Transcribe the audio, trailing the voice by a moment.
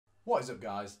What is up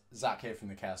guys, Zach here from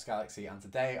the Chaos Galaxy, and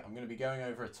today I'm going to be going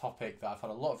over a topic that I've had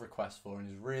a lot of requests for and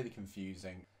is really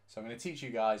confusing. So I'm going to teach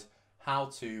you guys how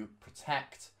to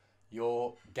protect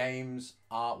your games,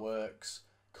 artworks,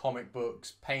 comic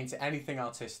books, paint, anything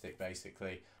artistic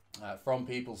basically, from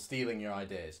people stealing your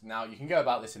ideas. Now you can go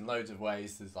about this in loads of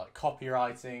ways. There's like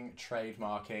copywriting,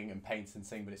 trademarking and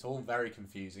patenting, but it's all very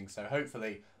confusing, so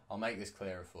hopefully I'll make this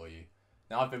clearer for you.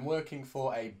 Now, I've been working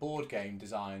for a board game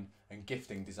design and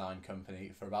gifting design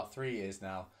company for about 3 years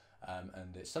now,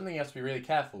 and it's something you have to be really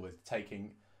careful with,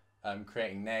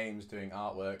 creating names, doing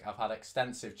artwork. I've had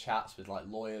extensive chats with like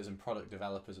lawyers and product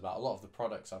developers about a lot of the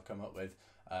products I've come up with,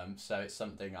 so it's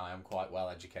something I am quite well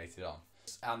educated on.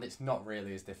 And it's not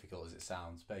really as difficult as it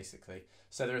sounds, basically.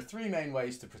 So there are three main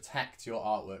ways to protect your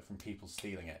artwork from people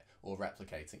stealing it or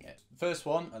replicating it. The first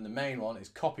one, and the main one, is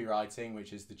copywriting,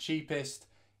 which is the cheapest,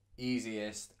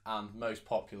 easiest and most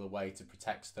popular way to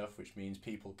protect stuff, which means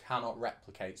people cannot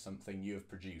replicate something you have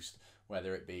produced,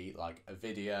 whether it be like a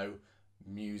video,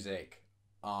 music,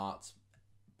 art,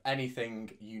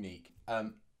 anything unique,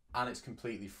 and it's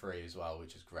completely free as well,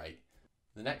 which is great.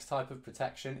 The next type of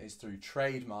protection is through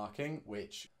trademarking,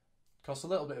 which costs a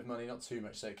little bit of money, not too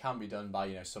much, so it can be done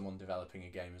by someone developing a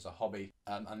game as a hobby,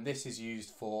 and this is used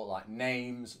for like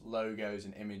names, logos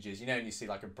and images. When you see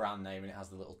like a brand name and it has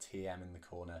the little TM in the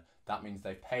corner, that means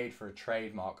they've paid for a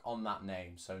trademark on that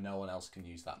name, so no one else can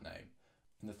use that name.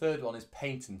 And the third one is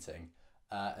patenting,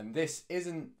 and this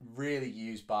isn't really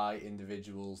used by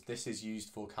individuals. This is used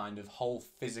for kind of whole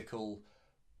physical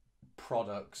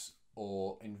products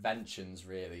or inventions,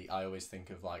 really. I always think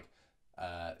of like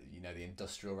the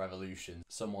Industrial Revolution,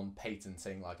 someone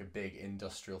patenting like a big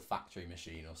industrial factory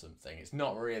machine or something. It's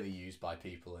not really used by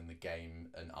people in the game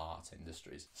and art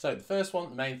industries. So the first one,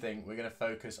 the main thing, we're going to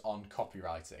focus on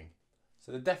copywriting.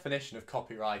 So the definition of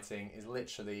copywriting is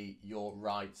literally your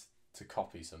right to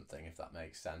copy something, if that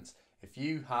makes sense. If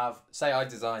you have, say I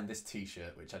designed this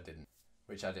t-shirt, which I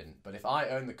didn't, but if I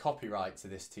own the copyright to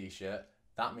this t-shirt,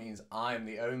 that means I'm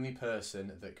the only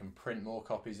person that can print more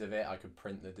copies of it. I could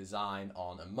print the design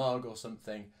on a mug or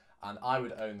something, and I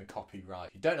would own the copyright.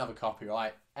 If you don't have a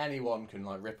copyright, anyone can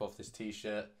like rip off this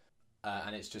t-shirt,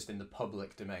 and it's just in the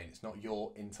public domain. It's not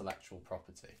your intellectual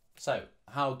property. So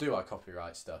how do I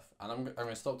copyright stuff? And I'm going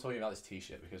to stop talking about this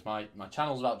t-shirt because my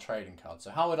channel's about trading cards.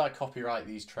 So how would I copyright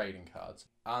these trading cards?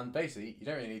 And basically, you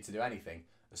don't really need to do anything.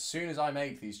 As soon as I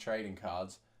make these trading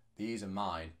cards, these are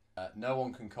mine. No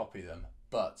one can copy them,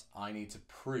 but I need to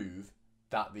prove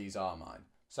that these are mine.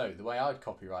 So the way I'd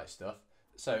copyright stuff,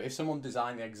 so if someone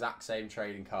designed the exact same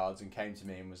trading cards and came to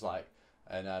me and was like,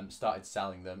 and started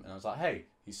selling them, and I was like, hey,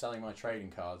 he's selling my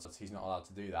trading cards, he's not allowed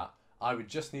to do that, I would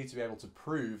just need to be able to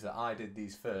prove that I did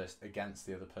these first against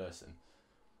the other person.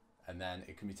 And then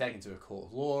it can be taken to a court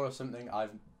of law or something. I've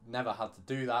never had to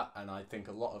do that, and I think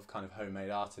a lot of kind of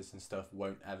homemade artists and stuff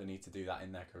won't ever need to do that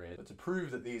in their career. But to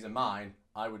prove that these are mine,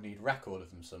 I would need record of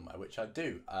them somewhere, which I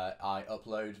do. I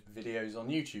upload videos on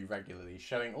YouTube regularly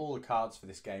showing all the cards for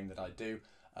this game that I do.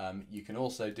 You can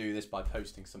also do this by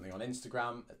posting something on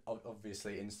Instagram.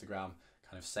 Obviously, Instagram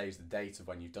kind of saves the date of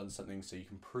when you've done something, so you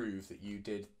can prove that you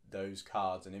did those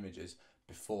cards and images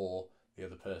before the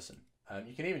other person.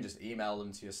 You can even just email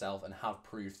them to yourself and have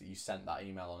proof that you sent that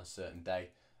email on a certain day.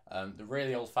 The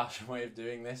really old-fashioned way of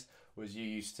doing this was you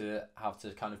used to have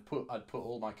to kind of I'd put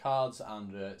all my cards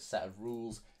and a set of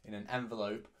rules in an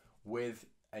envelope with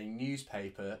a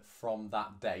newspaper from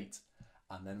that date,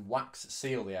 and then wax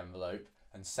seal the envelope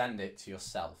and send it to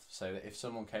yourself, so that if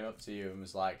someone came up to you and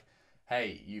was like,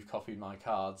 hey, you've copied my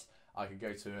cards, I could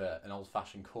go to an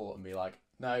old-fashioned court and be like,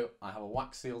 no, I have a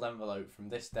wax-sealed envelope from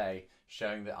this day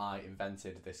showing that I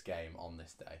invented this game on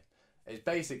this day. It's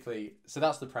basically, so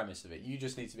that's the premise of it. You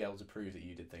just need to be able to prove that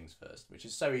you did things first, which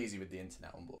is so easy with the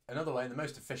internet on board. Another way, and the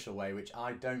most official way, which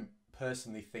I don't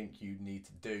personally think you need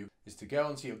to do, is to go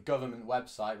onto your government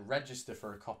website, register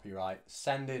for a copyright,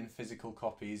 send in physical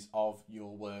copies of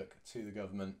your work to the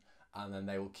government, and then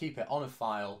they will keep it on a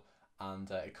file, and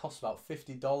it costs about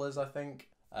 $50, I think.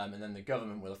 And then the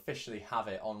government will officially have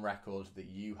it on record that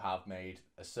you have made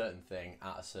a certain thing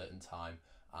at a certain time,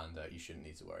 and you shouldn't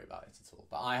need to worry about it at all.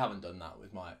 But I haven't done that with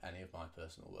any of my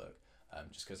personal work,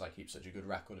 just because I keep such a good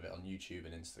record of it on YouTube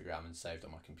and Instagram and saved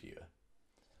on my computer.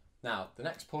 Now, the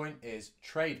next point is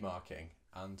trademarking.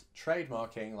 And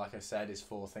trademarking, like I said, is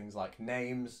for things like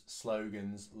names,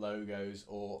 slogans, logos,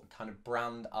 or kind of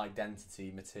brand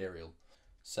identity material.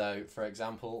 So, for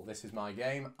example, this is my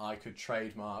game. I could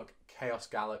trademark Chaos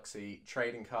Galaxy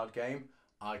trading card game.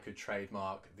 I could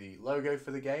trademark the logo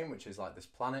for the game, which is like this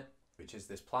planet.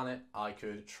 I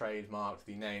could trademark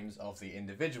the names of the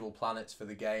individual planets for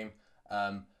the game.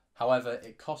 However,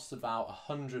 it costs about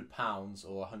 £100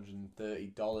 or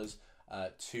 $130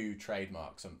 to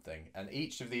trademark something, and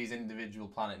each of these individual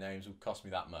planet names will cost me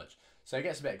that much. So it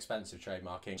gets a bit expensive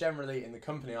trademarking. Generally, in the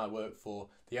company I work for,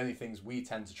 the only things we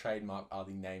tend to trademark are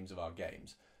the names of our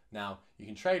games. Now, you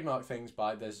can trademark things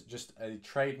by, there's just a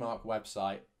trademark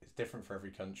website. It's different for every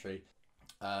country,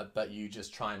 but you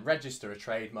just try and register a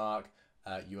trademark,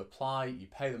 you apply, you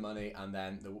pay the money, and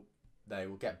then they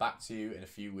will get back to you in a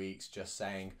few weeks just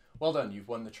saying, well done, you've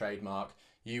won the trademark.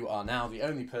 You are now the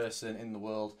only person in the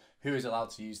world who is allowed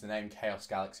to use the name Chaos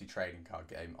Galaxy Trading Card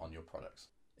Game on your products.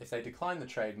 If they decline the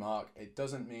trademark, it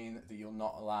doesn't mean that you're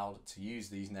not allowed to use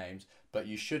these names, but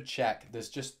you should check.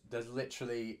 There's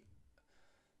literally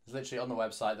on the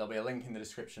website, there'll be a link in the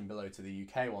description below to the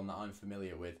UK one that I'm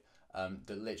familiar with,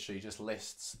 that literally just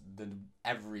lists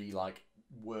every like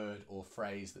word or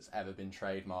phrase that's ever been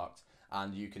trademarked,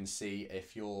 and you can see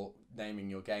if you're naming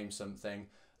your game something.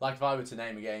 Like if I were to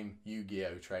name a game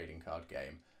Yu-Gi-Oh! Trading Card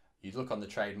Game, you'd look on the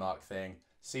trademark thing,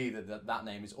 see that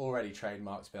name is already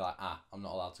trademarked, be like, I'm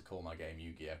not allowed to call my game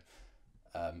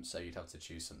Yu-Gi-Oh! So you'd have to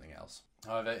choose something else.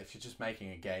 However, if you're just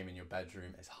making a game in your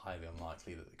bedroom, it's highly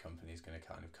unlikely that the company is going to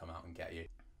kind of come out and get you.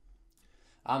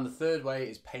 And the third way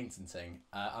is patenting.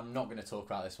 I'm not going to talk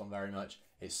about this one very much.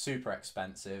 It's super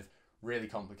expensive, really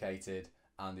complicated,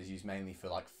 and is used mainly for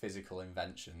like physical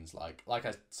inventions, like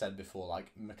I said before,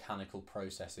 like mechanical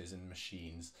processes and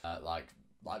machines, like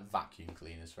vacuum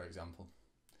cleaners, for example.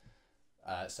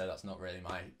 So that's not really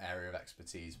my area of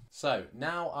expertise. So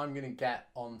now I'm going to get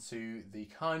onto the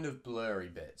kind of blurry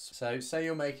bits. So say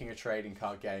you're making a trading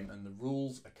card game and the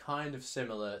rules are kind of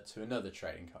similar to another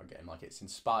trading card game, like it's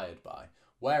inspired by.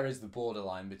 Where is the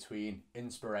borderline between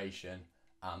inspiration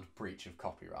and breach of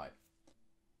copyright?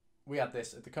 We had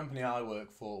this at the company I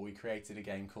work for. We created a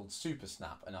game called Super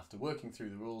Snap, and after working through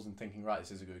the rules and thinking, right,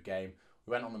 this is a good game,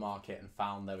 we went on the market and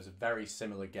found there was a very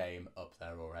similar game up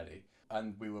there already.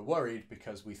 And we were worried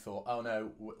because we thought, oh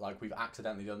no, like we've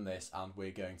accidentally done this and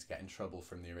we're going to get in trouble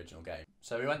from the original game.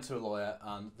 So we went to a lawyer,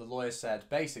 and the lawyer said,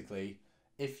 basically,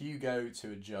 if you go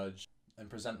to a judge and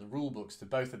present the rule books to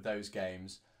both of those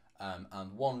games,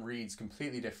 and one reads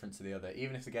completely different to the other,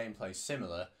 even if the gameplay is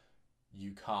similar,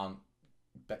 you can't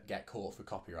get caught for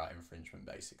copyright infringement,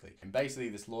 basically. And basically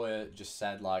this lawyer just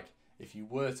said, like, if you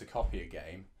were to copy a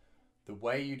game, the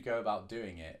way you'd go about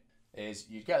doing it is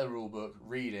you'd get the rule book,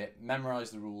 read it, memorize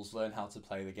the rules, learn how to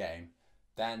play the game,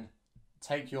 then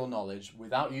take your knowledge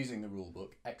without using the rule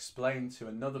book, explain to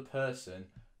another person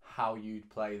how you'd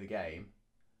play the game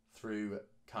through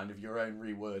kind of your own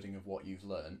rewording of what you've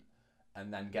learned,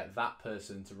 and then get that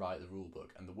person to write the rule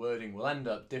book. And the wording will end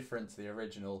up different to the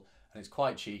original, and it's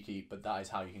quite cheeky, but that is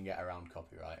how you can get around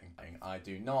copywriting. I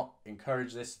do not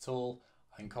encourage this at all.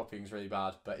 I think copying is really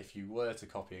bad, but if you were to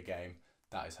copy a game,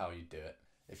 that is how you do it.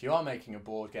 If you are making a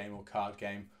board game or card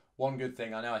game, one good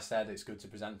thing, I know I said it's good to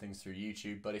present things through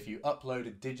YouTube, but if you upload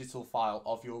a digital file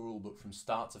of your rulebook from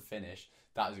start to finish,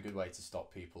 that is a good way to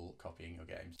stop people copying your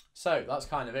games. So that's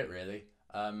kind of it, really.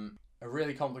 A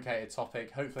really complicated topic.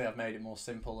 Hopefully I've made it more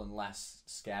simple and less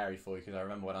scary for you, because I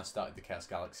remember when I started the Chaos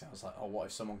Galaxy, I was like, oh, what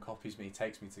if someone copies me,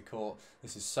 takes me to court?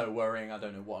 This is so worrying. I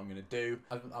don't know what I'm going to do.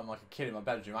 I'm like a kid in my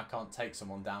bedroom. I can't take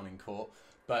someone down in court.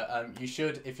 But you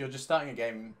should, if you're just starting a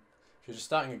game,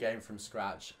 from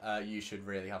scratch, you should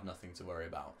really have nothing to worry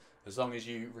about. As long as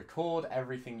you record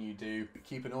everything you do,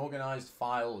 keep an organized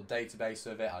file or database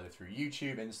of it, either through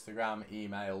YouTube, Instagram,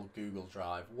 email, Google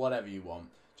Drive, whatever you want.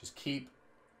 Just keep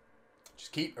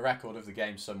a record of the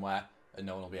game somewhere, and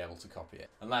no one will be able to copy it.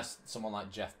 Unless someone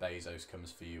like Jeff Bezos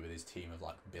comes for you with his team of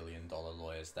like billion-dollar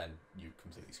lawyers, then you're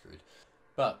completely screwed.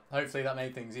 But hopefully that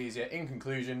made things easier. In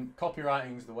conclusion,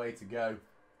 copywriting is the way to go,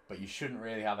 but you shouldn't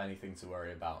really have anything to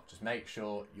worry about. Just make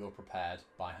sure you're prepared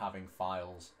by having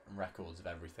files and records of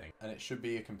everything. And it should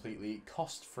be a completely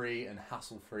cost-free and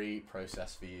hassle-free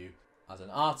process for you as an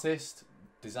artist,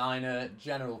 designer,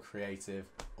 general creative,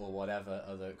 or whatever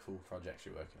other cool projects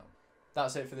you're working on.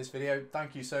 That's it for this video.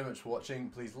 Thank you so much for watching.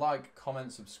 Please like,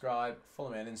 comment, subscribe,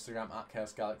 follow me on Instagram at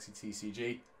Chaos Galaxy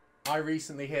TCG. I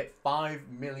recently hit 5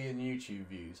 million YouTube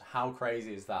views. How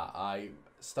crazy is that?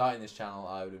 Starting this channel,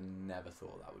 I would have never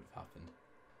thought that would have happened.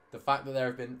 The fact that there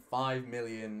have been 5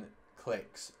 million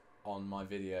clicks on my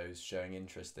videos showing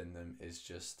interest in them is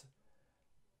just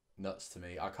nuts to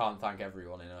me. I can't thank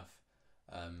everyone enough.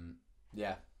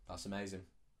 Yeah, that's amazing.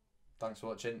 Thanks for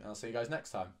watching. I'll see you guys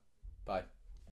next time. Bye.